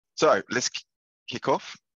So let's kick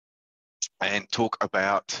off and talk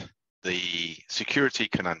about the security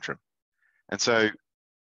conundrum. And so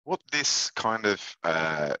what this kind of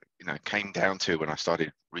came down to when I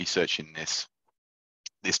started researching this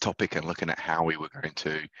topic and looking at how we were going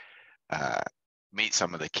to meet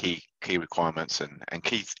some of the key requirements and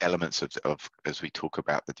key elements of as we talk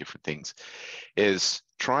about the different things, is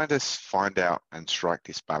trying to find out and strike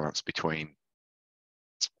this balance between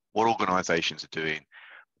what organizations are doing,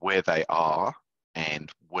 where they are,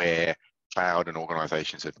 and where cloud and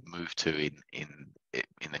organizations have moved to in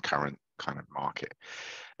the current kind of market.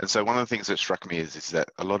 And so one of the things that struck me is that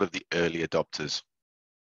a lot of the early adopters,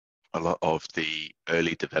 a lot of the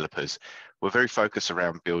early developers were very focused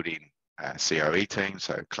around building COE teams,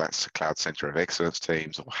 so Cloud Center of Excellence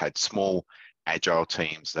teams, or had small agile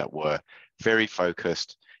teams that were very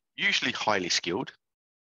focused, usually highly skilled.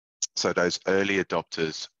 So those early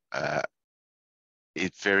adopters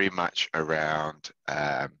is very much around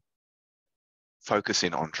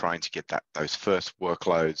focusing on trying to get those first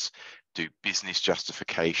workloads, do business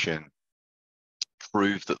justification,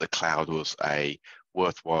 prove that the cloud was a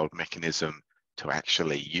worthwhile mechanism to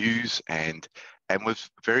actually use, and was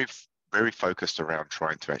very, very focused around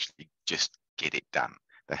trying to actually just get it done.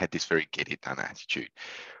 They had this very get it done attitude,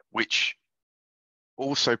 which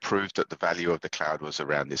also proved that the value of the cloud was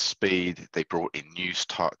around this speed. They brought in new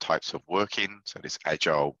types of working, so this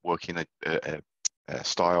agile working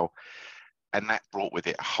style, and that brought with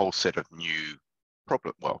it a whole set of new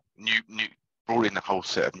brought in a whole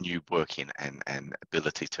set of new working and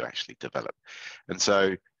ability to actually develop. And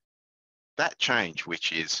so that change,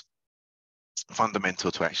 which is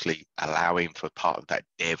fundamental to actually allowing for part of that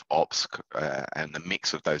DevOps and the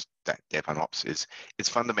mix of that Dev and Ops is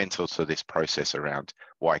fundamental to this process around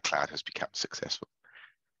why cloud has become successful.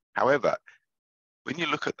 However, when you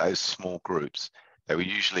look at those small groups, they were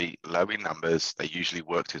usually low in numbers. They usually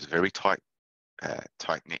worked as a very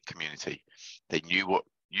tight-knit community. They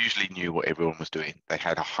usually knew what everyone was doing. They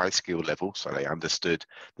had a high skill level, so they understood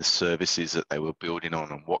the services that they were building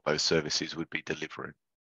on and what those services would be delivering.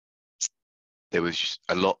 There was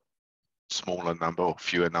a lot smaller number or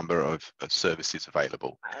fewer number of services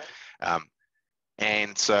available.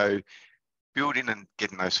 And so building and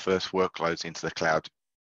getting those first workloads into the cloud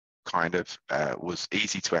kind of was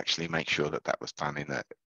easy to actually make sure that was done in a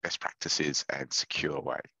best practices and secure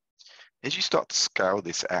way. As you start to scale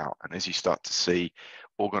this out, and as you start to see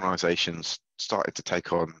organizations starting to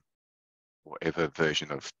take on whatever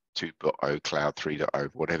version of 2.0 cloud, 3.0,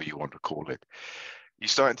 whatever you want to call it, you're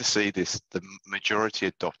starting to see the majority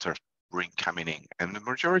adopter coming in. And the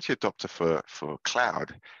majority adopter for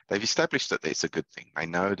cloud, they've established that it's a good thing. They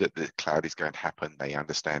know that the cloud is going to happen. They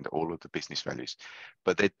understand all of the business values,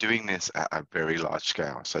 but they're doing this at a very large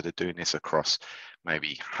scale. So they're doing this across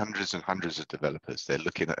maybe hundreds and hundreds of developers. They're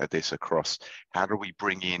looking at this across how do we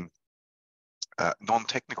bring in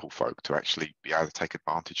non-technical folk to actually be able to take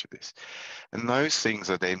advantage of this. And those things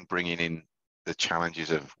are then bringing in the challenges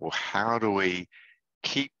of, well, how do we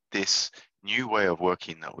keep this new way of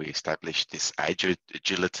working that we established, this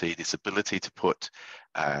agility, this ability to put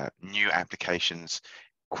new applications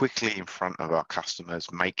quickly in front of our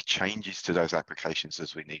customers, make changes to those applications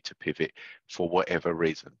as we need to pivot for whatever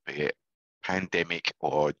reason, be it pandemic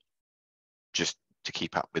or just to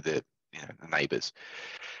keep up with the neighbors.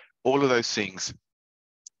 All of those things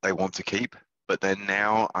they want to keep, but they're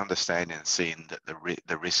now understanding and seeing that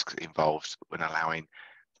the risks involved when allowing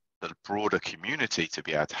the broader community to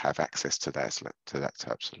be able to have access to that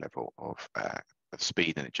types of level of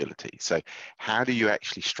speed and agility. So how do you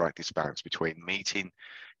actually strike this balance between meeting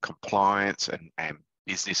compliance and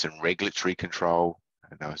business and regulatory control,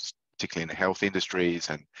 and particularly in the health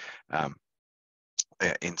industries and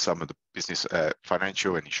in some of the business,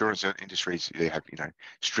 financial and insurance industries, you have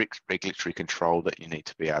strict regulatory control that you need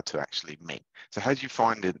to be able to actually meet. So how do you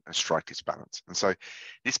find and strike this balance? And so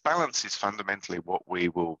this balance is fundamentally what we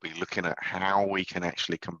will be looking at, how we can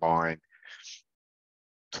actually combine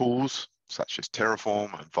tools such as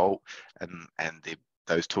Terraform and Vault and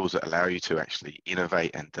those tools that allow you to actually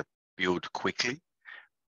innovate and to build quickly.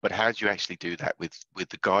 But how do you actually do that with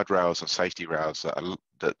the guardrails and safety rails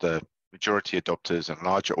that the majority adopters and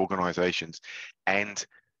larger organizations, and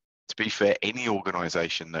to be fair, any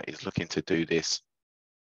organization that is looking to do this,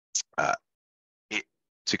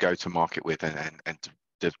 to go to market with and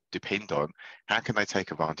to depend on, how can they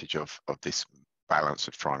take advantage of this balance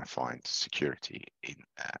of trying to find security in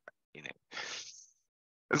it?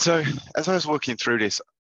 And so as I was working through this,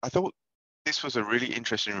 I thought this was a really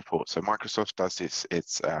interesting report. So Microsoft does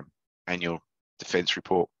its annual defense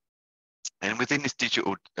report, and within this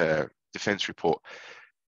digital defense report,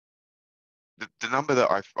 the number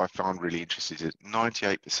that I found really interesting is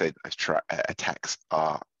 98% of attacks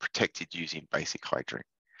are protected using basic hygiene.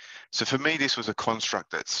 So for me, this was a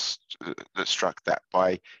construct that struck that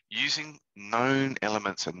by using known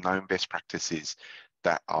elements and known best practices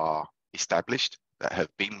that are established, that have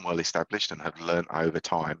been well established and have learned over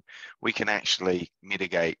time, we can actually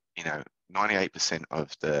mitigate, 98%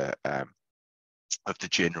 of the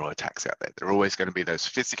general attacks out there. There are always going to be those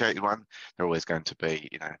sophisticated ones. There are always going to be,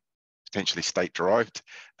 potentially state-derived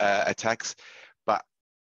attacks, but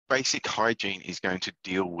basic hygiene is going to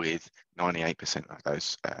deal with 98% of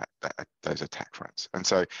those attack fronts. And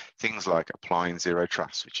so things like applying zero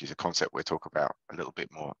trust, which is a concept we'll talk about a little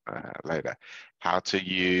bit more later, how to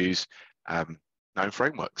use known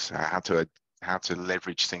frameworks, how to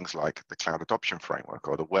leverage things like the cloud adoption framework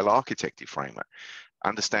or the well-architected framework,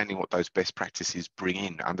 understanding what those best practices bring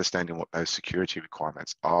in, understanding what those security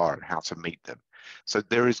requirements are and how to meet them. So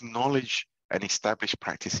there is knowledge and established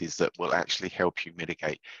practices that will actually help you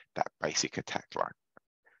mitigate that basic attack line.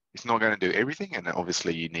 It's not going to do everything, and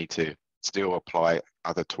obviously you need to still apply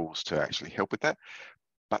other tools to actually help with that.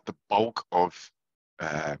 But the bulk of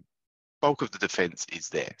the defense is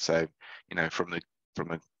there. So, from the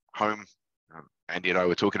home, Andy and I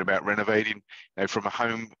were talking about renovating. From a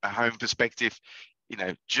home perspective,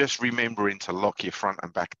 just remembering to lock your front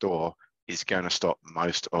and back door is going to stop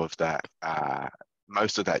most of that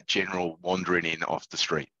general wandering in off the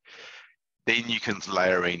street. Then you can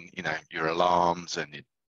layer in, your alarms and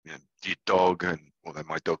your dog, and although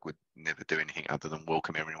my dog would never do anything other than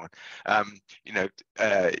welcome everyone,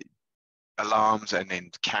 alarms and then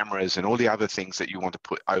cameras and all the other things that you want to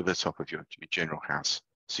put over the top of your general house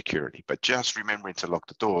security. But just remembering to lock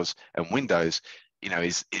the doors and windows,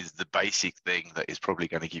 is the basic thing that is probably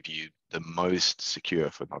going to give you the most secure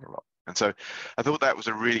for not a lot. And so I thought that was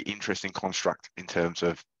a really interesting construct in terms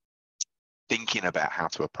of thinking about how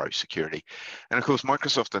to approach security. And of course,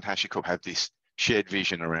 Microsoft and HashiCorp have this shared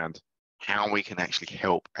vision around how we can actually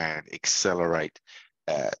help and accelerate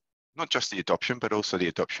not just the adoption, but also the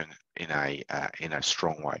adoption in a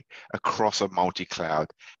strong way across a multi-cloud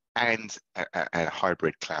and a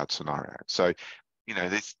hybrid cloud scenario. So,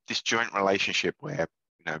 this joint relationship where,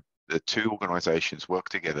 the two organizations work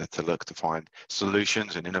together to look to find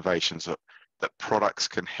solutions and innovations that products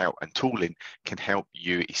can help, and tooling can help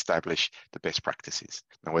you establish the best practices.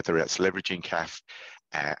 Now, whether that's leveraging CAF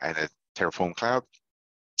and a Terraform cloud,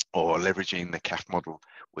 or leveraging the CAF model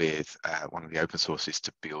with one of the open sources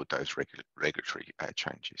to build those regulatory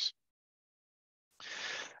changes.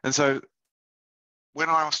 And so when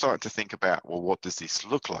I was starting to think about, well, what does this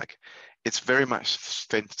look like? It's very much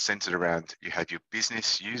centered around, you have your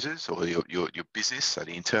business users or your business, so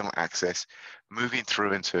the internal access, moving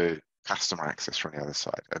through into customer access from the other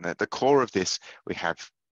side. And at the core of this, we have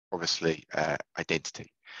obviously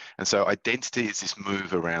identity. And so identity is this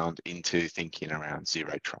move around into thinking around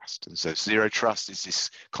zero trust. And so zero trust is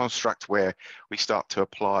this construct where we start to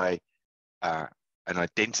apply an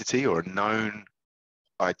identity or a known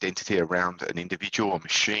identity around an individual or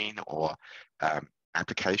machine or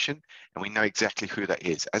application, and we know exactly who that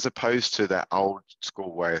is, as opposed to that old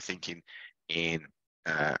school way of thinking in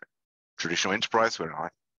traditional enterprise when I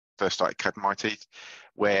first started cutting my teeth,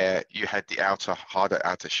 where you had the harder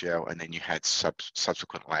outer shell, and then you had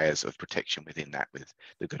subsequent layers of protection within that with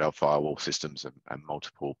the good old firewall systems and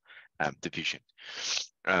multiple division.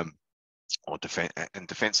 Or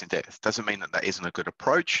defense in depth. Doesn't mean that isn't a good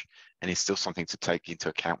approach, and it's still something to take into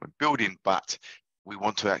account when building, but we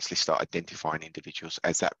want to actually start identifying individuals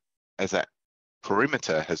as that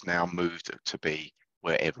perimeter has now moved to be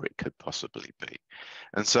wherever it could possibly be.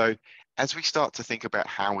 And so as we start to think about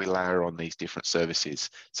how we layer on these different services,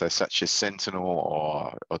 so such as Sentinel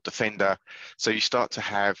or Defender, so you start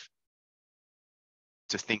to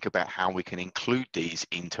think about how we can include these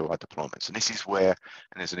into our deployments. And this is where,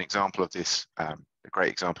 and there's an example of this, a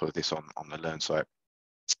great example of this on the Learn site,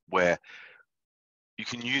 where you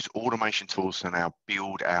can use automation tools to now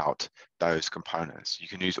build out those components. You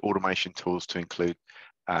can use automation tools to include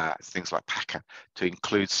things like Packer, to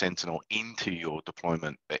include Sentinel into your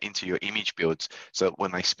deployment, into your image builds, so that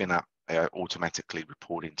when they spin up, they automatically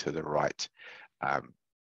report into the right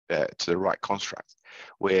construct.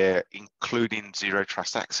 We're including zero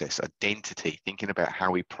trust access, identity, thinking about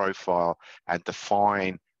how we profile and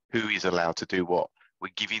define who is allowed to do what. We're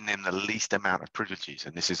giving them the least amount of privileges.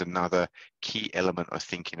 And this is another key element of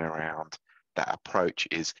thinking around that approach,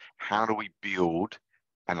 is how do we build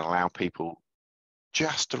and allow people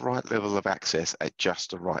just the right level of access at just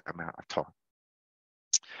the right amount of time.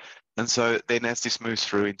 And so then as this moves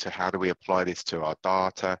through into how do we apply this to our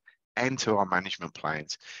data, and to our management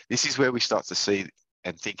planes. This is where we start to see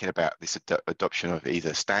and thinking about this adoption of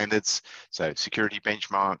either standards, so security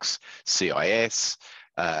benchmarks, CIS,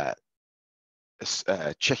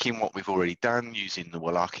 checking what we've already done using the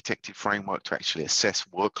well-architected framework to actually assess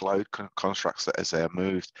workload constructs that as they are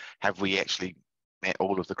moved. Have we actually met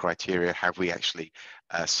all of the criteria? Have we actually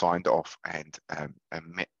signed off and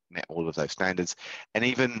met all of those standards? And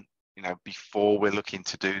even, you know, before we're looking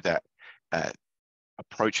to do that,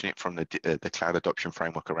 approaching it from the cloud adoption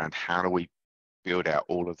framework around how do we build out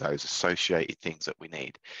all of those associated things that we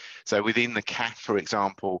need. So within the CAF, for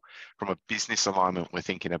example, from a business alignment, we're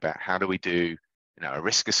thinking about how do we do, you know, a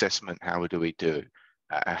risk assessment, how do we do,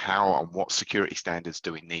 how and what security standards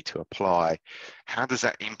do we need to apply? How does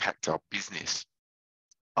that impact our business?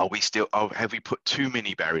 Are we still, have we put too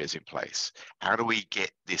many barriers in place? How do we get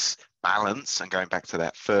this balance? And going back to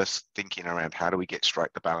that first thinking around how do we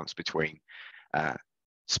strike the balance between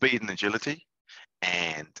speed and agility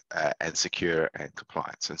and secure and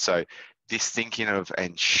compliance. And so this thinking of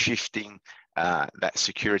and shifting that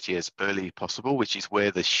security as early as possible, which is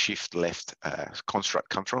where the shift left construct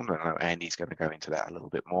comes from. I know Andy's going to go into that a little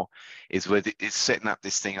bit more, is where it's setting up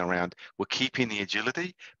this thing around we're keeping the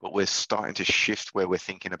agility, but we're starting to shift where we're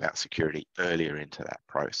thinking about security earlier into that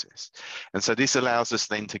process. And so this allows us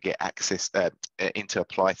then to get access into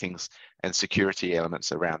apply things and security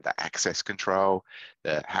elements around the access control,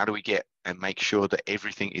 how do we get and make sure that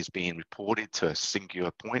everything is being reported to a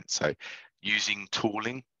singular point. So using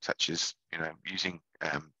tooling such as, you know, using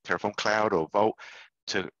Terraform Cloud or Vault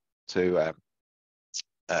to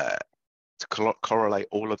correlate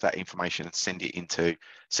all of that information and send it into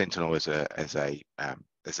Sentinel as a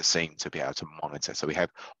scene to be able to monitor. So we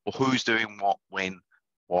have who's doing what, when,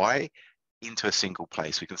 why into a single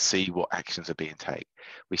place. We can see what actions are being taken.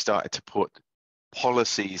 We started to put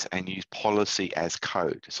policies and use policy as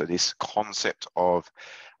code. So this concept of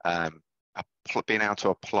being able to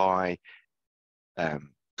apply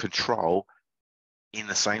control in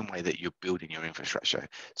the same way that you're building your infrastructure.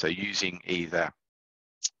 So using either,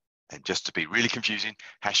 and just to be really confusing,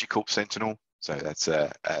 HashiCorp Sentinel. So that's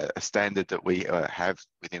a standard that we have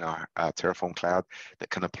within our Terraform cloud that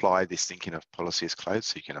can apply this thinking of policy as code.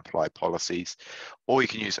 So you can apply policies, or you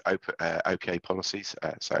can use OPA policies,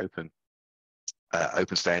 so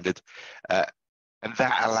open standard, and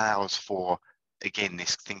that allows for, again,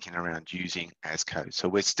 this thinking around using as code. So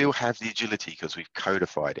we still have the agility because we've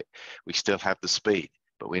codified it. We still have the speed,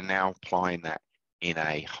 but we're now applying that in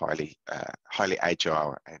a highly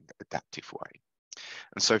agile and adaptive way.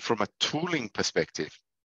 And so from a tooling perspective,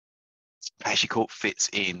 HashiCorp fits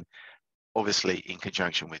in, obviously, in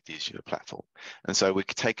conjunction with the Azure platform. And so we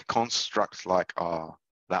could take a construct like our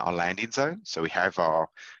landing zone. So we have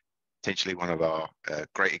potentially one of our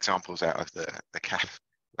great examples out of the CAF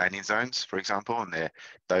landing zones, for example, and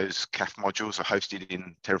those CAF modules are hosted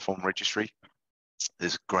in Terraform registry.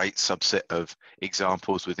 There's a great subset of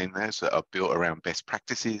examples within those that are built around best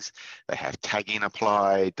practices. They have tagging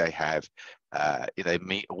applied. They have, they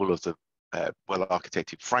meet all of the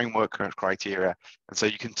well-architected framework criteria. And so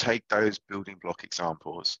you can take those building block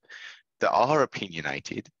examples that are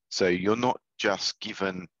opinionated. So you're not just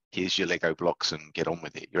given, here's your Lego blocks and get on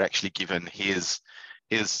with it. You're actually given, here's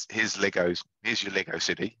Legos, here's your Lego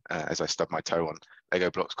city, as I stub my toe on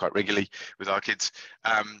Lego blocks quite regularly with our kids.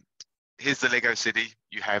 Here's the Lego city.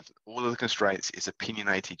 You have all of the constraints. It's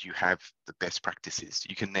opinionated. You have the best practices.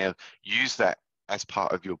 You can now use that as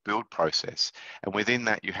part of your build process. And within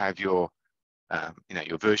that, you have your,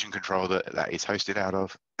 your version control that is hosted out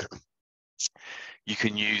of. You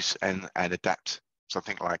can use and adapt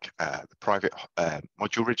something like the private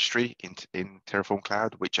module registry in Terraform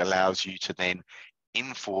Cloud, which allows you to then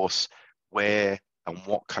enforce where and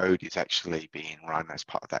what code is actually being run as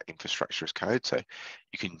part of that infrastructure as code. So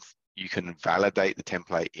you can validate the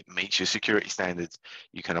template, it meets your security standards.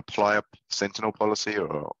 You can apply a Sentinel policy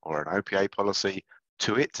or an OPA policy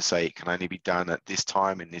to it to say it can only be done at this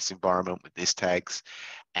time in this environment with this tags,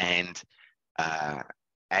 and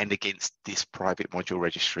against this private module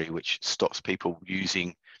registry, which stops people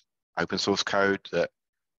using open source code that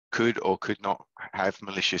could or could not have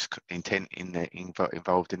malicious intent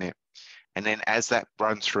involved in it. And then as that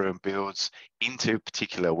runs through and builds into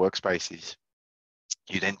particular workspaces,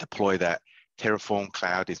 you then deploy that. Terraform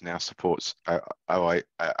Cloud now supports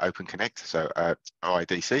Open Connect, so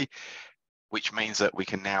OIDC, which means that we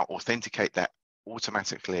can now authenticate that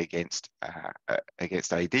automatically against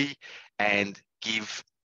AD and give,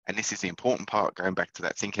 and this is the important part, going back to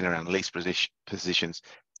that thinking around least positions,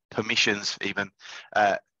 permissions even,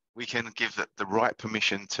 we can give the right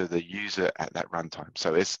permission to the user at that runtime.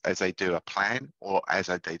 So as they do a plan or as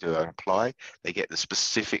they do an apply, they get the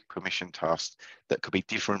specific permission tasks that could be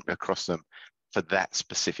different across them for that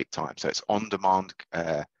specific time. So it's on-demand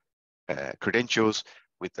credentials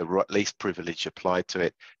with the least privilege applied to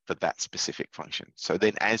it for that specific function. So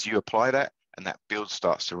then as you apply that and that build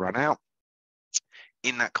starts to run out,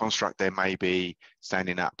 in that construct, there may be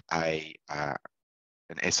standing up an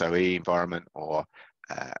SOE environment or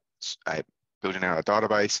building out a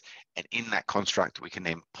database. And in that construct, we can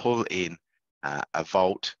then pull in a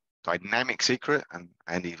Vault dynamic secret. And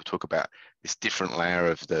Andy will talk about this different layer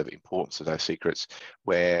of the importance of those secrets,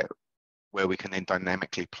 where we can then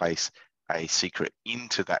dynamically place a secret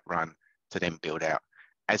into that run to then build out.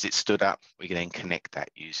 As it stood up, we can then connect that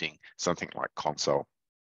using something like Consul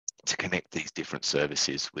to connect these different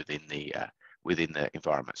services within the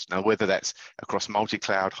environments. Now, whether that's across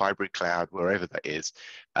multi-cloud, hybrid cloud, wherever that is,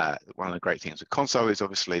 one of the great things with Consul is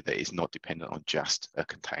obviously that it's not dependent on just a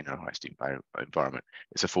containerized environment.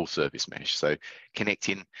 It's a full service mesh. So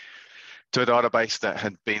connecting to a database that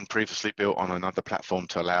had been previously built on another platform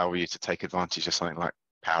to allow you to take advantage of something like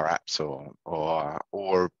Power Apps or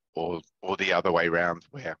the other way around,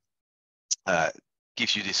 where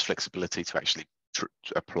gives you this flexibility to actually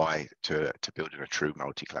apply to building a true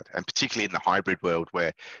multi-cloud, and particularly in the hybrid world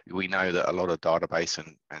where we know that a lot of database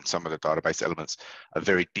and some of the database elements are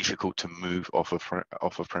very difficult to move off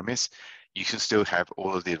of premise. You can still have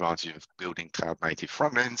all of the advantage of building cloud native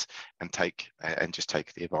front ends and just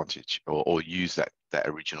take the advantage or use that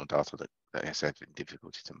original data that has had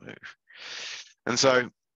difficulty to move. And so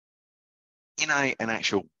in an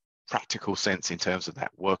actual practical sense, in terms of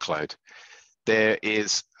that workload, there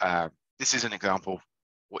is this is an example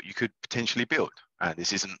what you could potentially build.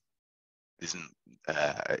 This isn't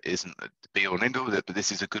the be all and end all, but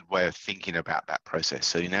this is a good way of thinking about that process.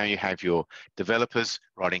 So now you have your developers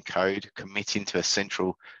writing code, committing to a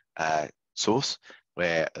central source,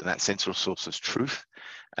 where that central source of truth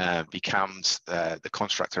becomes the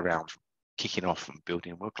construct around kicking off and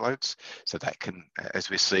building workloads. So that can,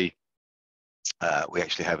 as we see, we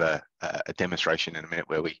actually have a demonstration in a minute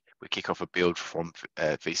where we kick off a build from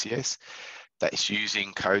VCS that is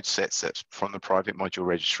using code sets that's from the private module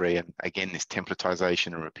registry. And again, this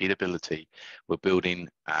templatization and repeatability, we're building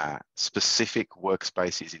specific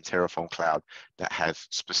workspaces in Terraform Cloud that have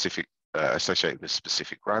specific, associated with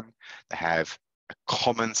specific run, that have a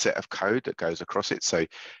common set of code that goes across it. So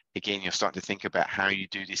again, you're starting to think about how you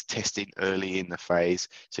do this testing early in the phase.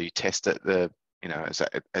 So you test at the,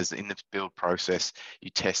 as in the build process, you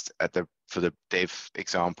test for the dev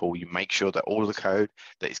example, you make sure that all of the code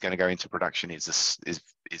that is going to go into production is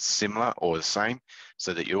similar or the same,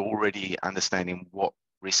 so that you're already understanding what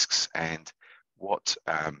risks and what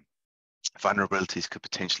vulnerabilities could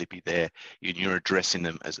potentially be there, and you're addressing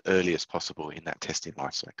them as early as possible in that testing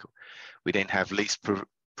lifecycle. We then have least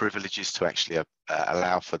privileges to actually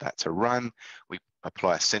allow for that to run. We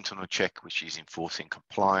apply a sentinel check, which is enforcing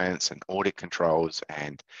compliance and audit controls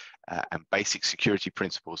and basic security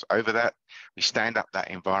principles over that. We stand up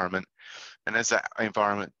that environment, and as that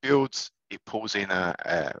environment builds, it pulls in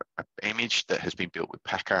a image that has been built with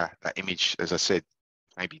Packer. That image, as I said,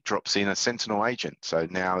 maybe drops in a sentinel agent. So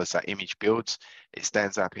now as that image builds, it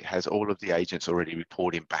stands up, it has all of the agents already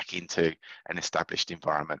reporting back into an established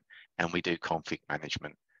environment, and we do config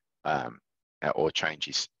management or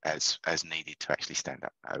changes as needed to actually stand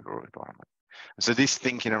up the overall environment. And so this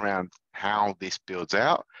thinking around how this builds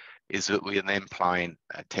out is that we are then applying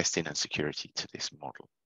testing and security to this model.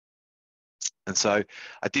 And so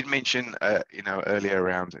I did mention, earlier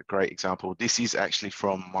around a great example. This is actually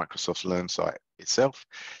from Microsoft's Learn site itself.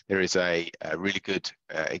 There is a really good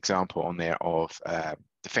example on there of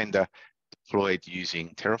Defender deployed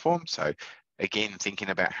using Terraform. So again, thinking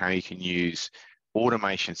about how you can use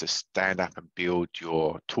automations to stand up and build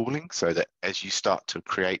your tooling, so that as you start to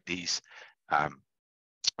create these,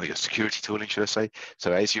 your security tooling, should I say,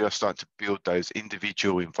 so as you are starting to build those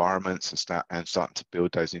individual environments and starting to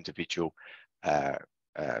build those individual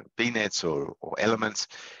VNets or elements,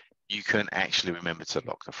 you can actually remember to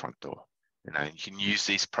lock the front door. You can use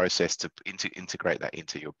this process to integrate that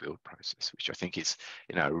into your build process, which I think is,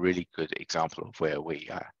 a really good example of where we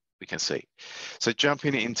can see. So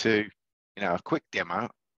jumping into, a quick demo,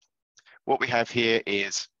 what we have here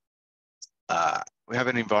is we have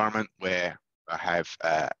an environment where I have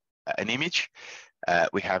an image,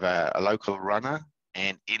 we have a local runner,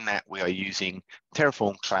 and in that we are using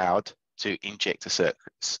Terraform Cloud to inject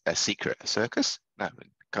a secret, a circus. No,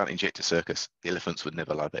 can't inject a circus. The elephants would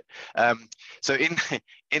never love it. So in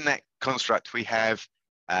that construct, we have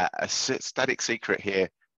a static secret here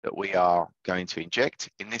that we are going to inject.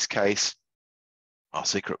 In this case, our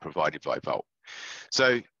secret provided by Vault.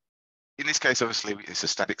 So in this case, obviously, it's a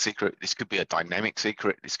static secret. This could be a dynamic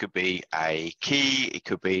secret. This could be a key. It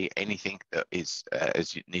could be anything that is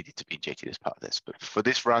as needed to be injected as part of this. But for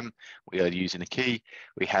this run, we are using a key.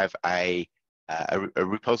 We have a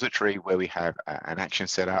repository where we have an action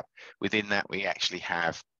set up. Within that, we actually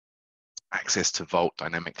have access to Vault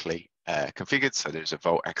dynamically configured. So there's a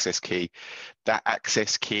Vault access key. That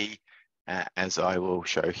access key, as I will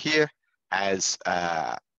show here, has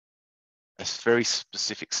a very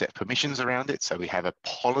specific set of permissions around it. So we have a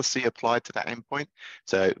policy applied to that endpoint.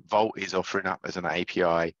 So Vault is offering up as an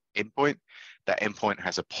API endpoint. That endpoint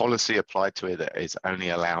has a policy applied to it that is only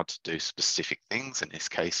allowed to do specific things. In this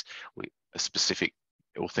case, a specific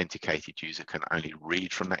authenticated user can only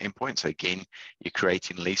read from that endpoint. So again, you're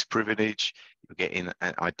creating least privilege, you're getting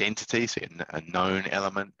an identity, so a known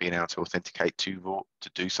element being able to authenticate to Vault to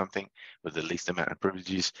do something with the least amount of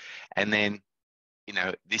privileges. And then, you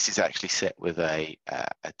know, this is actually set with a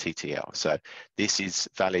TTL. So this is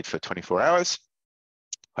valid for 24 hours,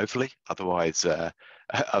 hopefully. Otherwise,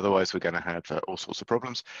 otherwise we're going to have all sorts of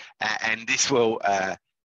problems. And this will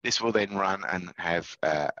then run and have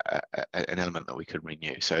an element that we could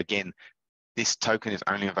renew. So again, this token is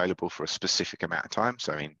only available for a specific amount of time.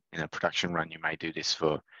 So in a production run, you may do this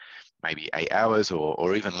for maybe 8 hours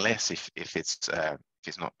or even less if it's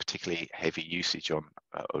not particularly heavy usage on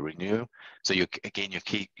a renewal. So you're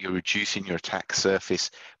reducing your attack surface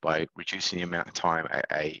by reducing the amount of time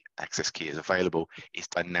a access key is available. It's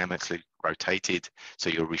dynamically rotated, so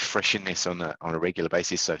you're refreshing this on a regular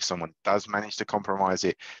basis. So if someone does manage to compromise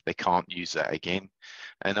it, they can't use that again.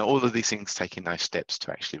 And all of these things taking those steps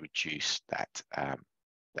to actually reduce that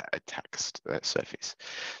attack surface.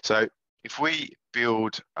 So if we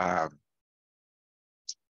build our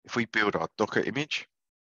Docker image,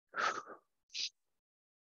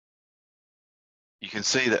 you can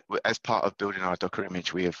see that as part of building our Docker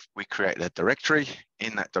image, we created a directory.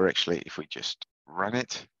 In that directory, if we just run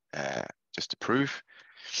it, just to prove,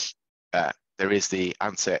 there is the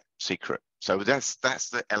unset secret. So that's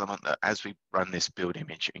the element that as we run this build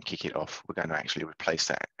image and kick it off, we're going to actually replace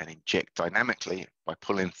that and inject dynamically by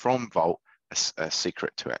pulling from Vault a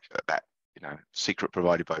secret to that secret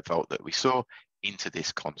provided by Vault that we saw into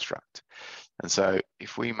this construct. And so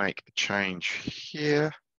if we make a change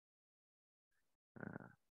here,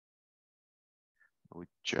 we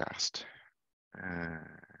just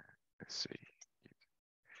let's see.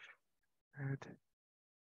 Let's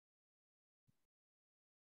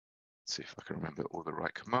see if I can remember all the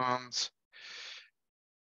right commands.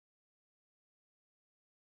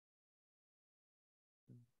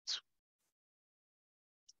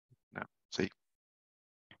 No, see,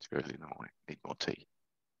 it's early in the morning. Need more tea.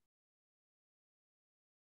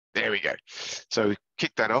 There we go. So we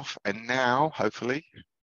kicked that off, and now hopefully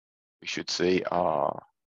we should see our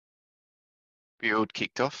build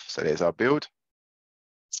kicked off. So there's our build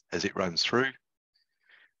as it runs through.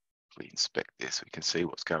 If we inspect this, we can see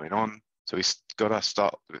what's going on. So we've got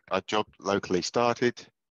our job locally started.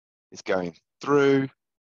 It's going through.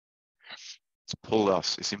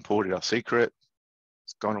 It's imported our secret.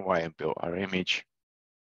 It's gone away and built our image.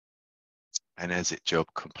 And as its job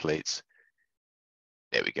completes,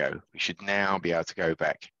 there we go. We should now be able to go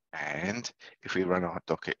back, and if we run our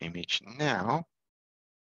Docker image now,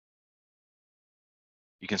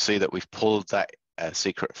 you can see that we've pulled that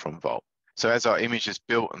secret from Vault. So as our image is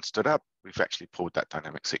built and stood up, we've actually pulled that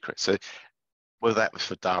dynamic secret. So whether that was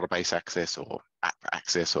for database access or app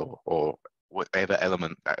access or whatever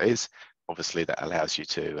element that is, obviously that allows you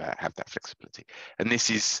to have that flexibility. And this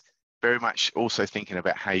is very much also thinking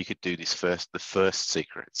about how you could do this the first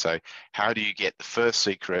secret. So how do you get the first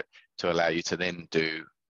secret to allow you to then do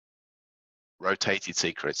rotated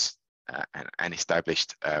secrets and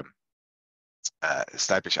established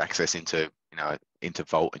access into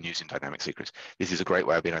Vault and using dynamic secrets. This is a great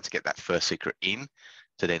way of being able to get that first secret in,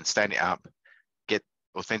 to then stand it up,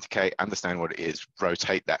 authenticate, understand what it is,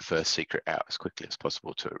 rotate that first secret out as quickly as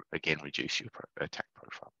possible to again reduce your attack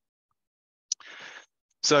profile.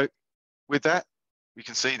 So with that, we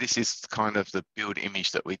can see this is kind of the build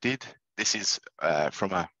image that we did. This is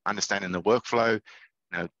from understanding the workflow.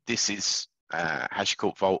 Now this is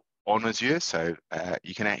HashiCorp Vault on Azure, so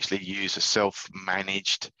you can actually use a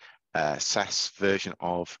self-managed SaaS version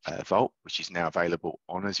of Vault, which is now available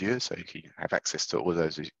on Azure, so you can have access to all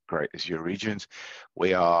those great Azure regions.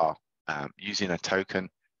 We are using a token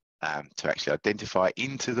to actually identify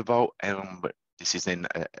into the Vault, but this is then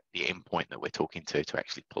the endpoint that we're talking to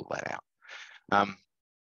actually pull that out.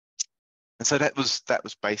 And so that was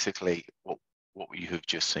basically what you have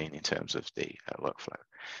just seen in terms of the workflow.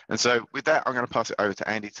 And so with that, I'm going to pass it over to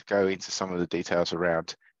Andy to go into some of the details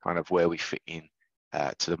around kind of where we fit in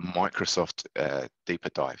to the Microsoft deeper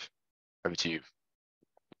dive. Over to you.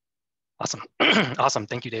 Awesome. Awesome.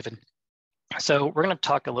 Thank you, David. So we're going to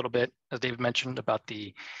talk a little bit, as David mentioned, about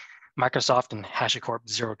the Microsoft and HashiCorp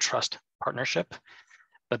Zero Trust partnership.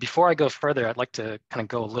 But before I go further, I'd like to kind of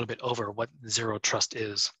go a little bit over what Zero Trust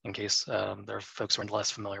is, in case there are folks who are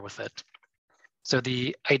less familiar with it. So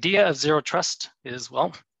the idea of Zero Trust is,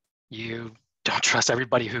 well, you don't trust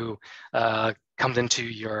everybody who comes into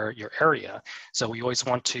your area. So we always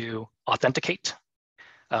want to authenticate.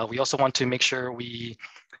 We also want to make sure we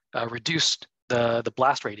reduce the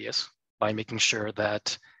blast radius by making sure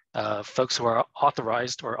that folks who are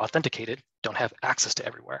authorized or authenticated don't have access to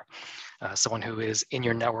everywhere. Someone who is in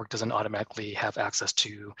your network doesn't automatically have access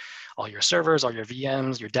to all your servers, all your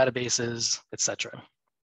VMs, your databases, etc.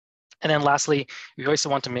 And then lastly, we also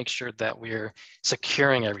want to make sure that we're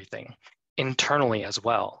securing everything internally as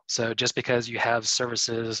well. So just because you have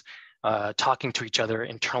services talking to each other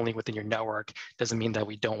internally within your network doesn't mean that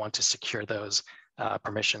we don't want to secure those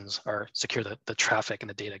permissions or secure the traffic and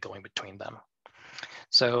the data going between them.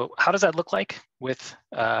 So how does that look like with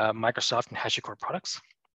Microsoft and HashiCorp products?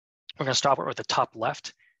 We're going to start with the top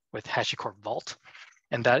left with HashiCorp Vault,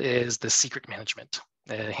 and that is the secret management.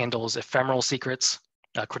 It handles ephemeral secrets,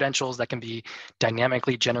 credentials that can be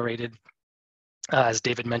dynamically generated, as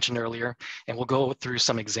David mentioned earlier, and we'll go through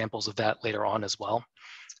some examples of that later on as well.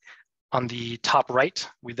 On the top right,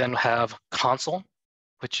 we then have Consul,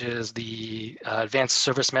 which is the advanced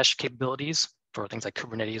service mesh capabilities for things like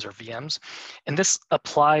Kubernetes or VMs. And this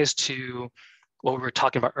applies to what we were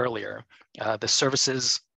talking about earlier. The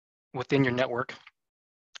services within your network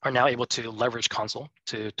are now able to leverage Consul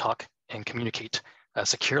to talk and communicate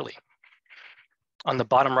securely. On the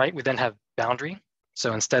bottom right, we then have Boundary.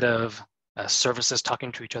 So instead of services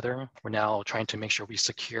talking to each other, we're now trying to make sure we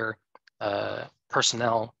secure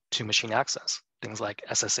personnel to machine access, things like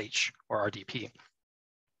SSH or RDP.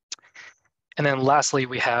 And then lastly,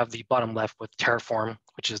 we have the bottom left with Terraform,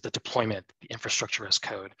 which is the deployment, the infrastructure as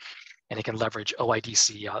code, and it can leverage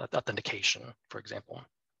OIDC authentication, for example.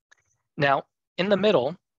 Now, in the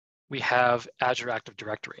middle, we have Azure Active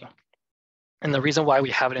Directory. And the reason why we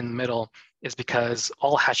have it in the middle is because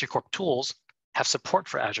all HashiCorp tools have support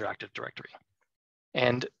for Azure Active Directory.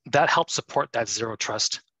 And that helps support that Zero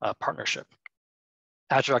Trust partnership.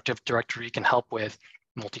 Azure Active Directory can help with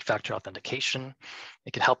multi-factor authentication.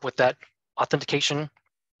 It can help with that authentication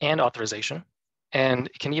and authorization. And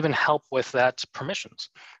it can even help with that permissions.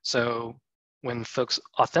 So when folks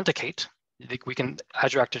authenticate,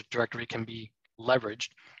 Azure Active Directory can be leveraged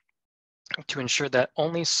to ensure that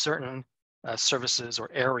only certain services or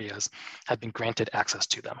areas have been granted access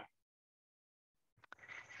to them.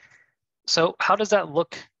 So how does that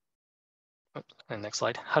look? Next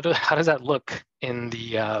slide. How does that look in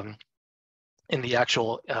the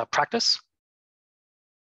actual practice?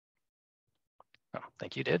 Oh,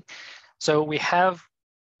 thank you, Did. So we have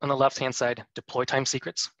on the left-hand side deploy time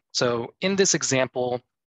secrets. So in this example,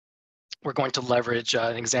 we're going to leverage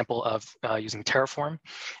an example of using Terraform,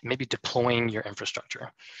 maybe deploying your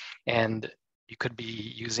infrastructure. And you could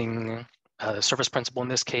be using the service principal in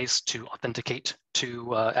this case to authenticate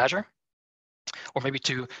to Azure, or maybe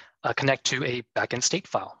to connect to a backend state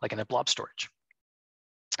file, like in a blob storage.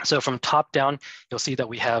 So from top down, you'll see that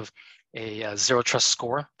we have a Zero Trust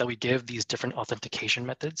score that we give these different authentication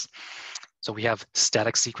methods. So we have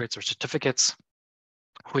static secrets or certificates,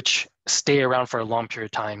 which stay around for a long period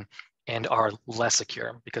of time and are less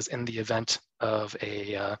secure, because in the event of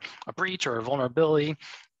a breach or a vulnerability,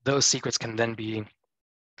 those secrets can then be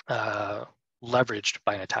leveraged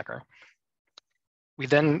by an attacker. We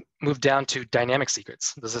then move down to dynamic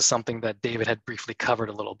secrets. This is something that David had briefly covered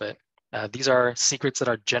a little bit. These are secrets that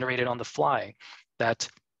are generated on the fly that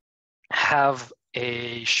have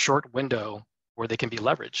a short window where they can be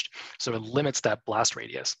leveraged. So it limits that blast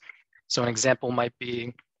radius. So an example might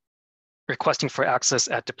be requesting for access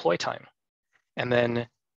at deploy time. And then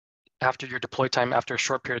after your deploy time, after a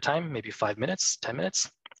short period of time, maybe 5 minutes, 10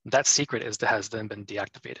 minutes, that secret has then been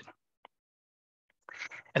deactivated.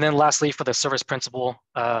 And then lastly, for the service principal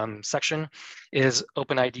section is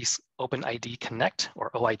OpenID Connect,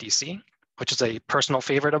 or OIDC, which is a personal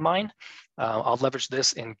favorite of mine. I'll leverage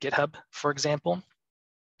this in GitHub, for example.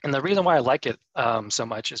 And the reason why I like it so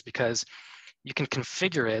much is because you can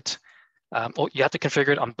configure it. You have to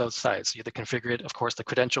configure it on both sides. You have to configure it, of course, the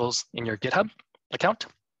credentials in your GitHub account,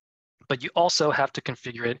 but you also have to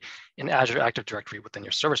configure it in Azure Active Directory within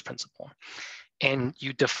your service principal. And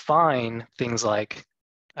you define things like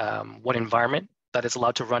what environment that it's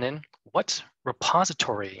allowed to run in, what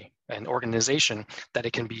repository and organization that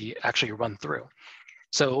it can be actually run through.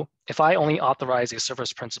 So if I only authorize a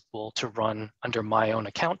service principal to run under my own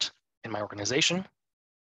account in my organization,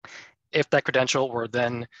 if that credential were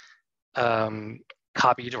then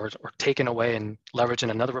copied or taken away and leveraged in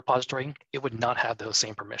another repository, it would not have those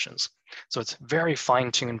same permissions. So it's very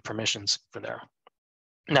fine-tuned permissions for there.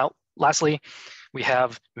 Now, lastly, we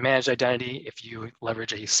have managed identity. If you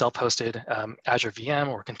leverage a self-hosted Azure VM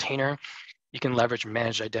or container, you can leverage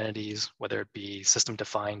managed identities, whether it be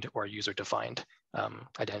system-defined or user-defined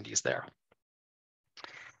identities there.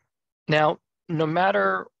 Now, no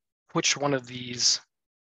matter which one of these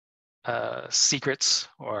secrets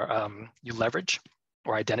or you leverage,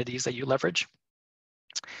 or identities that you leverage,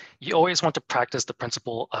 you always want to practice the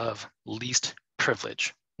principle of least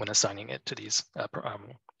privilege when assigning it to these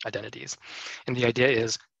identities. And the idea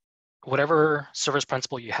is, whatever service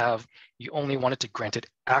principal you have, you only want it to grant it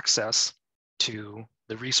access to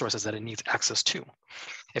the resources that it needs access to.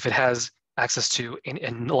 If it has access to a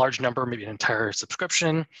large number, maybe an entire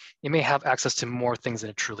subscription, it may have access to more things than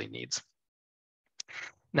it truly needs.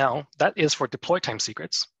 Now, that is for deploy time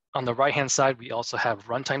secrets. On the right-hand side, we also have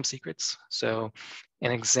runtime secrets. So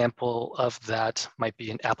an example of that might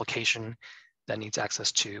be an application that needs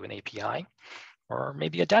access to an API or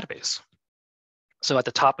maybe a database. So at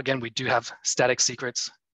the top, again, we do have static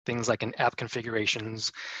secrets, things like an app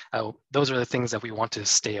configurations. Those are the things that we want to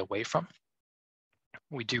stay away from.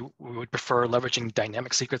 We would prefer leveraging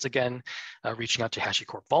dynamic secrets again, reaching out to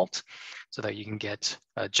HashiCorp Vault so that you can get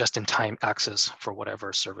just-in-time access for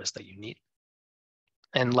whatever service that you need.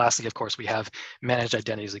 And lastly, of course, we have managed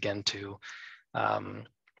identities again to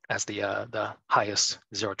as the highest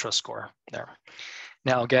zero trust score there.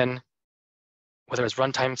 Now, again, whether it's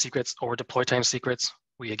runtime secrets or deploy time secrets,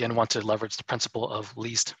 we again want to leverage the principle of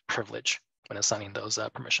least privilege when assigning those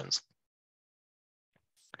permissions.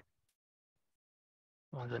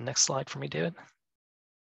 On the next slide for me, David.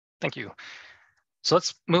 Thank you. So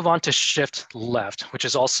let's move on to shift left, which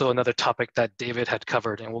is also another topic that David had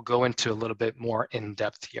covered, and we'll go into a little bit more in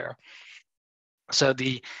depth here. So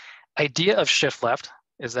the idea of shift left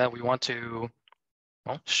is that we want to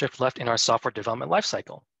shift left in our software development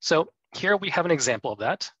lifecycle. So here we have an example of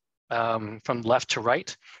that. From left to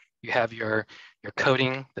right, you have your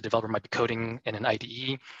coding. The developer might be coding in an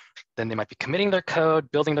IDE. Then they might be committing their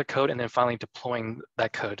code, building their code, and then finally deploying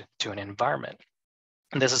that code to an environment.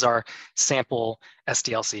 And this is our sample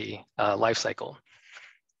SDLC lifecycle.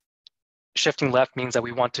 Shifting left means that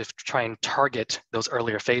we want to try and target those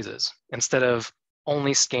earlier phases. Instead of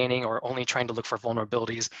only scanning or only trying to look for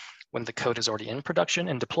vulnerabilities when the code is already in production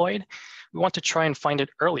and deployed, we want to try and find it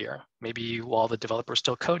earlier, maybe while the developer is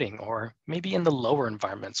still coding, or maybe in the lower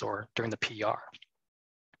environments or during the PR.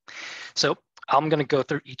 So I'm going to go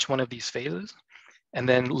through each one of these phases. And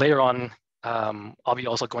then later on, I'll be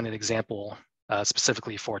also going to an example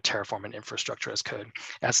specifically for Terraform and infrastructure as code,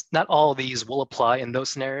 as not all of these will apply in those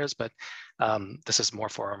scenarios, but this is more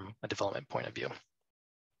from a development point of view.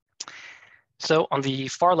 So on the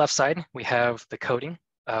far left side, we have the coding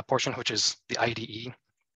portion, which is the IDE.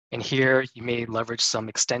 And here you may leverage some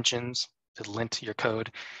extensions to lint your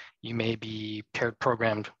code. You may be paired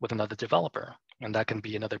programmed with another developer, and that can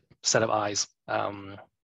be another set of eyes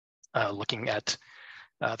looking at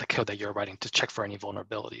the code that you're writing to check for any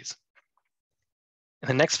vulnerabilities. In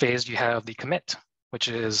the next phase, you have the commit, which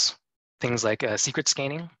is things like secret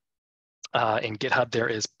scanning. In GitHub, there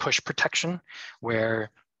is push protection,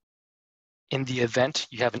 where in the event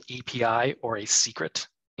you have an API or a secret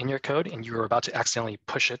in your code and you're about to accidentally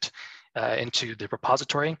push it into the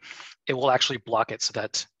repository, it will actually block it so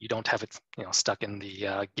that you don't have it stuck in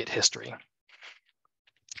the Git history.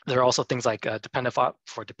 There are also things like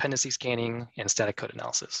for dependency scanning and static code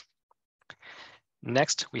analysis.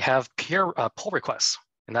 Next, we have peer pull requests,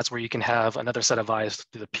 and that's where you can have another set of eyes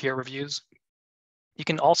through the peer reviews. You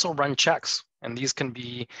can also run checks, and these can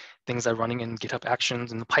be things that are running in GitHub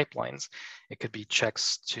Actions in the pipelines. It could be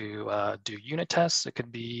checks to do unit tests. It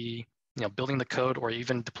could be building the code or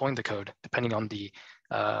even deploying the code, depending on the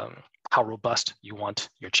how robust you want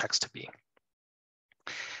your checks to be.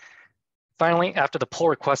 Finally, after the pull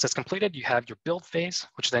request is completed, you have your build phase,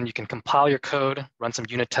 which then you can compile your code, run some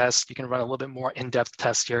unit tests. You can run a little bit more in-depth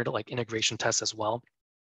tests here, to like integration tests as well.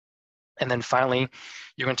 And then finally,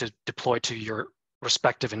 you're going to deploy to your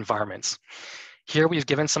respective environments. Here we've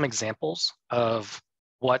given some examples of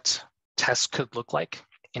what tests could look like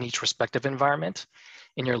in each respective environment.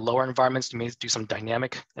 In your lower environments, you may do some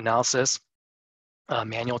dynamic analysis,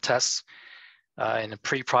 manual tests. In a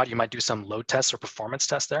pre-prod, you might do some load tests or performance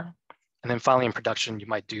tests there. And then finally in production, you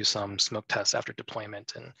might do some smoke tests after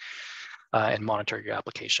deployment and monitor your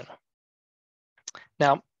application.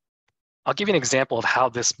 Now, I'll give you an example of how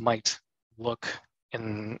this might look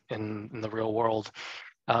in the real world,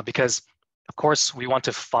 because of course we want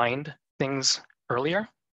to find things earlier,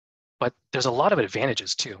 but there's a lot of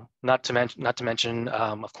advantages too. Not to mention,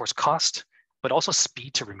 of course, cost, but also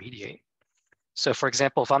speed to remediate. So for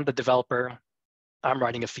example, if I'm the developer, I'm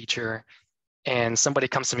writing a feature, and somebody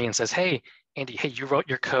comes to me and says, hey, Andy, hey, you wrote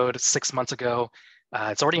your code 6 months ago.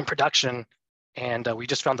 It's already in production, and we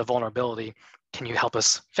just found the vulnerability. Can you help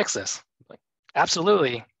us fix this? Like,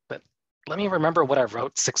 absolutely, but let me remember what I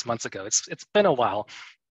wrote 6 months ago. It's been a while.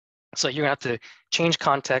 So you're gonna have to change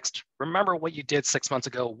context, remember what you did 6 months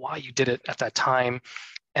ago, why you did it at that time,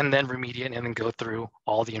 and then remediate and then go through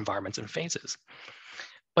all the environments and phases.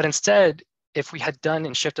 But instead, if we had done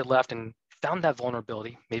and shifted left and found that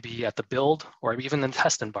vulnerability, maybe at the build or even in the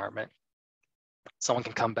test environment, someone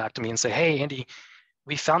can come back to me and say, hey, Andy,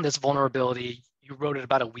 we found this vulnerability. You wrote it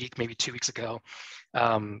about a week, maybe 2 weeks ago.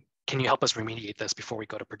 Can you help us remediate this before we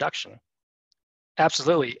go to production?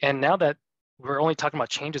 Absolutely. And now that we're only talking about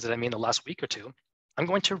changes that I made in the last week or two, I'm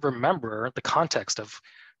going to remember the context of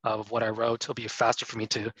what I wrote. It'll be faster for me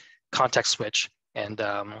to context switch and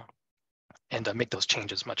make those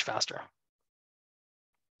changes much faster.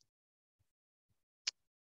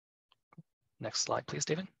 Next slide, please,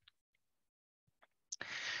 David.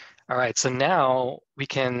 All right, so now we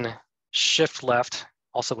can shift left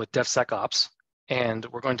also with DevSecOps, and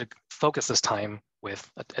we're going to focus this time with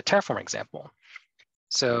a Terraform example.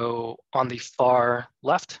 So on the far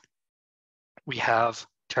left, we have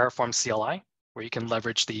Terraform CLI, where you can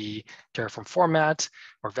leverage the Terraform format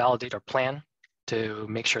or validate our plan to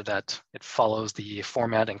make sure that it follows the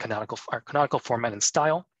format and canonical format and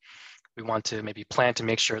style. We want to maybe plan to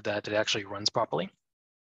make sure that it actually runs properly.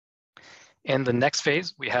 In the next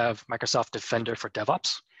phase, we have Microsoft Defender for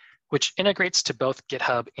DevOps, which integrates to both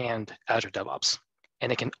GitHub and Azure DevOps.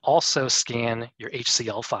 And it can also scan your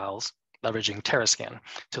HCL files leveraging Terrascan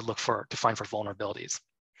to find for vulnerabilities.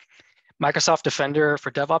 Microsoft Defender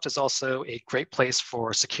for DevOps is also a great place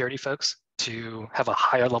for security folks to have a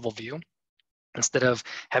higher level view. Instead of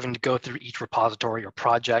having to go through each repository or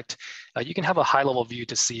project, you can have a high level view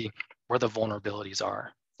to see where the vulnerabilities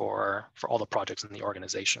are for all the projects in the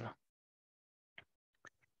organization.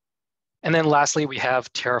 And then lastly, we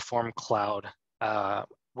have Terraform Cloud,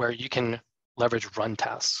 where you can leverage run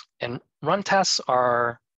tasks. And run tasks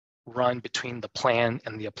are run between the plan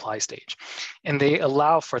and the apply stage. And they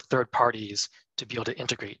allow for third parties to be able to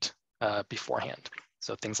integrate beforehand.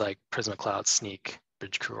 So things like Prisma Cloud, Sneak,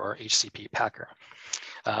 Bridgecrew, or HCP Packer.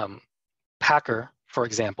 Packer, for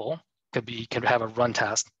example, could have a run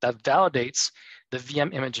task that validates the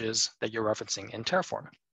VM images that you're referencing in Terraform.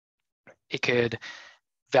 It could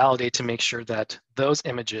validate to make sure that those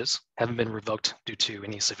images haven't been revoked due to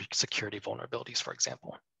any security vulnerabilities, for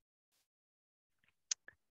example.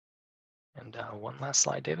 And one last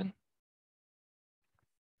slide, David.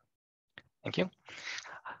 Thank you.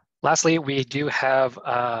 Lastly, we do have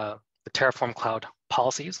the Terraform Cloud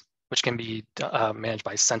policies, which can be managed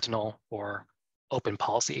by Sentinel or Open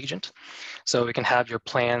Policy Agent. So it can have your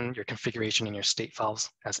plan, your configuration, and your state files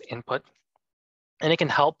as input. And it can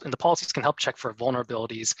help, and the policies can help check for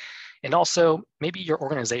vulnerabilities and also maybe your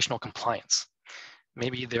organizational compliance.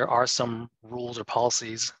 Maybe there are some rules or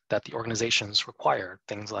policies that the organizations require,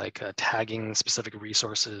 things like tagging specific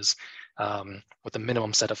resources with a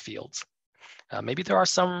minimum set of fields. Maybe there are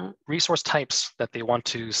some resource types that they want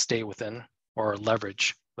to stay within or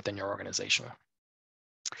leverage within your organization.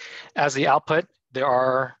 As the output, there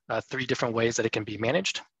are 3 different ways that it can be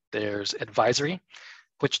managed. There's advisory,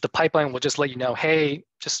 which the pipeline will just let you know, hey,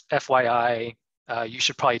 just FYI, you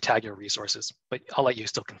should probably tag your resources, but I'll let you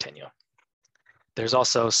still continue. There's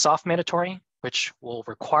also soft mandatory, which will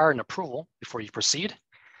require an approval before you proceed.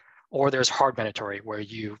 Or there's hard mandatory, where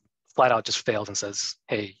you flat out just failed and says,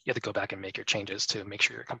 hey, you have to go back and make your changes to make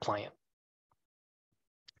sure you're compliant.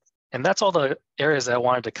 And that's all the areas that I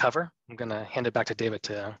wanted to cover. I'm going to hand it back to David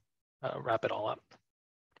to wrap it all up.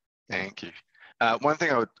 Thank you. One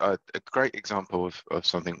thing a great example of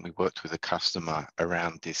something we worked with a customer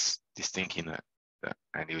around this thinking that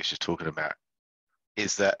Andy was just talking about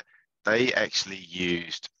is that they actually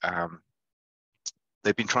used,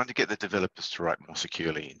 they've been trying to get the developers to write more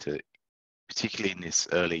securely into, particularly in this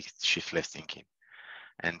early shift left thinking.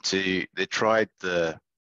 And they tried the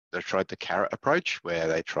carrot approach, where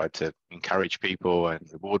they tried to encourage people and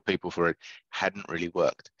reward people for it, hadn't really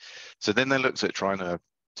worked. So then they looked at trying to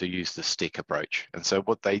to use the stick approach. And so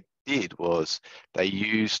what they did was they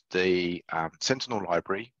used the Sentinel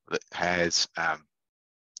library that has,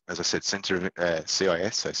 as I said,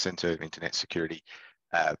 CIS, so Center of Internet Security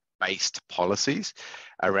based policies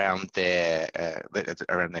around their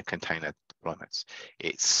container deployments.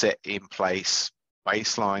 It set in place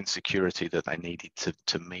baseline security that they needed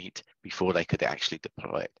to meet before they could actually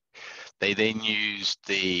deploy it. They then used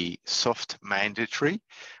the soft mandatory,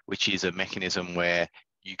 which is a mechanism where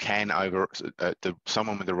you can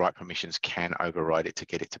someone with the right permissions can override it to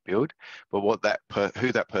get it to build. But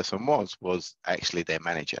who that person was actually their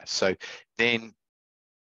manager. So then,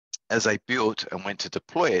 as they built and went to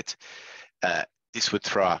deploy it, this would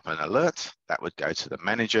throw up an alert that would go to the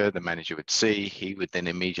manager. The manager would see. He would then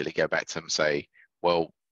immediately go back to them and say,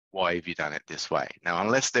 "Well, why have you done it this way?" Now,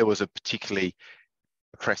 unless there was a particularly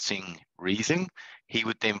pressing reason, he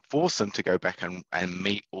would then force them to go back and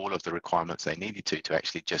meet all of the requirements they needed to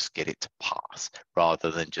actually just get it to pass,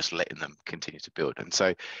 rather than just letting them continue to build. And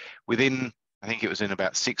so within, I think it was in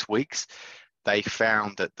about 6 weeks, they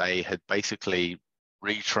found that they had basically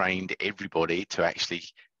retrained everybody to actually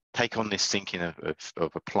take on this thinking of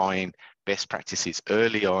applying best practices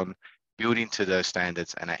early on, building to those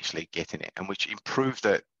standards and actually getting it, and which improved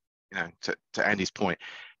that, to Andy's point,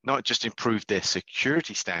 not just improved their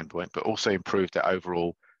security standpoint, but also improved the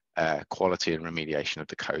overall quality and remediation of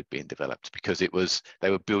the code being developed, because they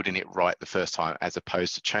were building it right the first time, as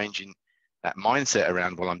opposed to changing that mindset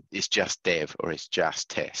around, well, it's just dev or it's just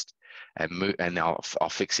test, and I'll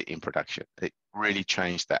fix it in production. It really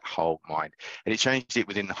changed that whole mind, and it changed it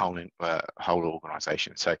within the whole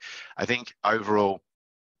organization. So I think overall,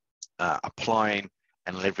 applying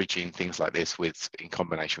and leveraging things like this in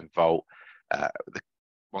combination with Vault, the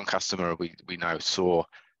one customer we know saw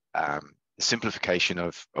the simplification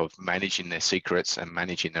of managing their secrets and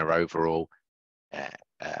managing their overall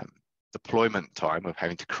deployment time of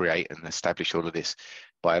having to create and establish all of this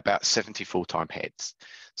by about 70 full-time heads.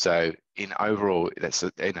 So in overall, that's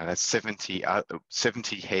 70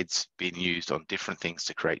 heads being used on different things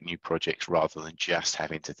to create new projects, rather than just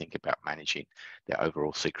having to think about managing their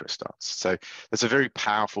overall secret stance. So that's a very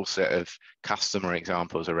powerful set of customer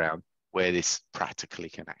examples around where this practically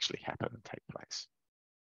can actually happen and take place.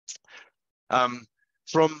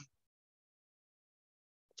 From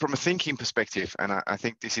a thinking perspective, and I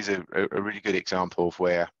think this is a really good example of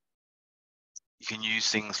where you can use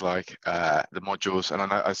things like the modules. And I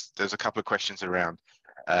know there's a couple of questions around,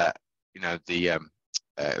 the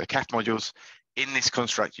CAF modules. In this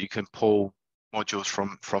construct, you can pull modules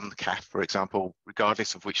from the CAF, for example,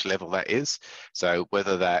 regardless of which level that is. So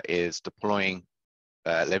whether that is deploying,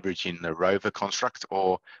 leveraging the rover construct,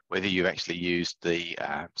 or whether you actually used the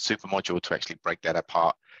super module to actually break that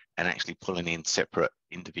apart and actually pulling in separate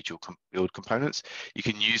individual build components. You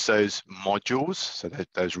can use those modules, so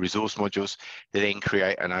those resource modules, to then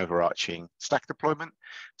create an overarching stack deployment.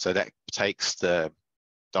 So that takes the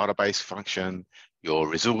database function, your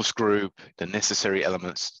resource group, the necessary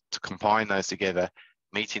elements to combine those together,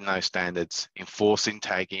 meeting those standards, enforcing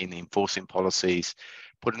tagging, enforcing policies,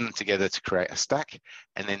 putting them together to create a stack.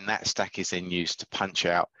 And then that stack is then used to punch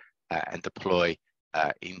out and deploy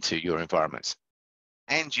into your environments.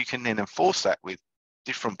 And you can then enforce that with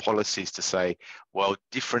different policies to say, well,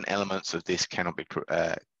 different elements of this cannot be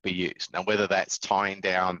used. Now, whether that's tying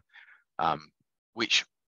down which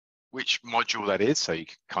module that is, so you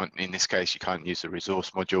can't, in this case, you can't use the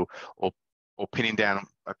resource module, or pinning down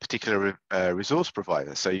a particular resource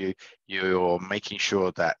provider. So you're making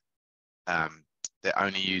sure that they're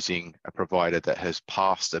only using a provider that has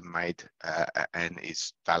passed and made and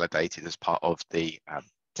is validated as part of the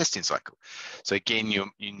testing cycle. So again,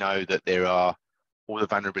 you know that there are all the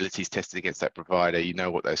vulnerabilities tested against that provider. You know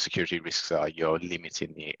what those security risks are. You're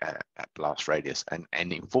limiting the blast radius and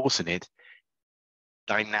enforcing it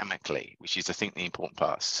dynamically, which is, I think, the important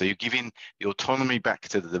part. So you're giving the autonomy back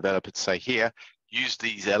to the developer to say, here, use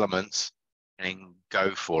these elements and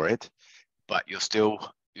go for it, but you're still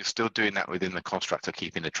doing that within the construct of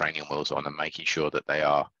keeping the training wheels on and making sure that they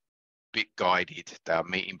are bit guided, they are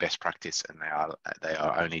meeting best practice, and they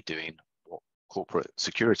are only doing what corporate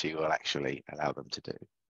security will actually allow them to do.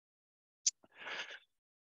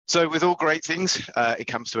 So with all great things, it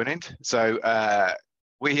comes to an end. So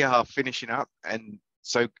we are finishing up, and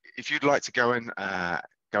so if you'd like to go and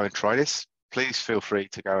try this, please feel free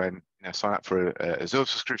to go and sign up for a Azure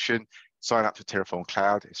subscription, sign up for Terraform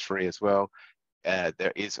Cloud. It's free as well.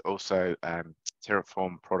 There is also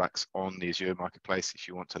Terraform products on the Azure Marketplace if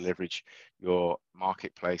you want to leverage your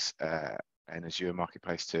marketplace and Azure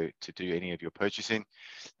Marketplace to do any of your purchasing.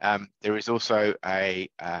 There is also a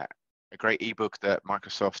a great ebook that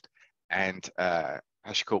Microsoft and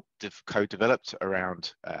HashiCorp co-developed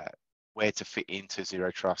around where to fit into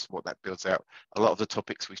Zero Trust, what that builds out. A lot of the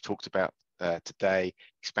topics we've talked about today,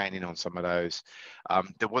 expanding on some of those.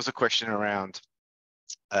 There was a question around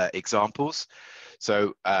examples.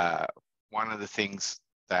 So one of the things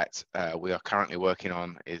that we are currently working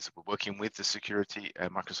on is we're working with the security,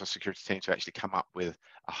 Microsoft security team to actually come up with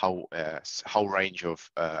a whole range of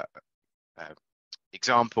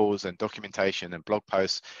examples and documentation and blog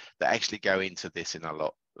posts that actually go into this in a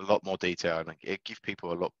lot more detail, and it give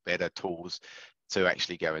people a lot better tools to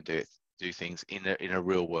actually go and do things in a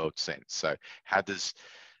real world sense. So how does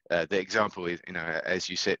the example is, as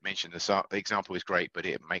you mentioned, the example is great, but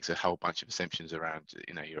it makes a whole bunch of assumptions around,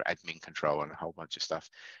 your admin control and a whole bunch of stuff.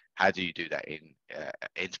 How do you do that in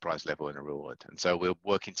enterprise level in a real world? And so we're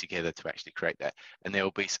working together to actually create that. And there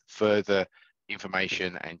will be further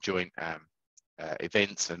information and joint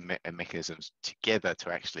events and mechanisms together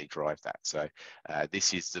to actually drive that. So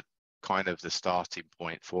this is the kind of the starting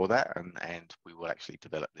point for that, and we will actually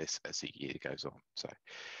develop this as the year goes on.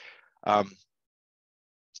 So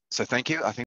so thank you. I think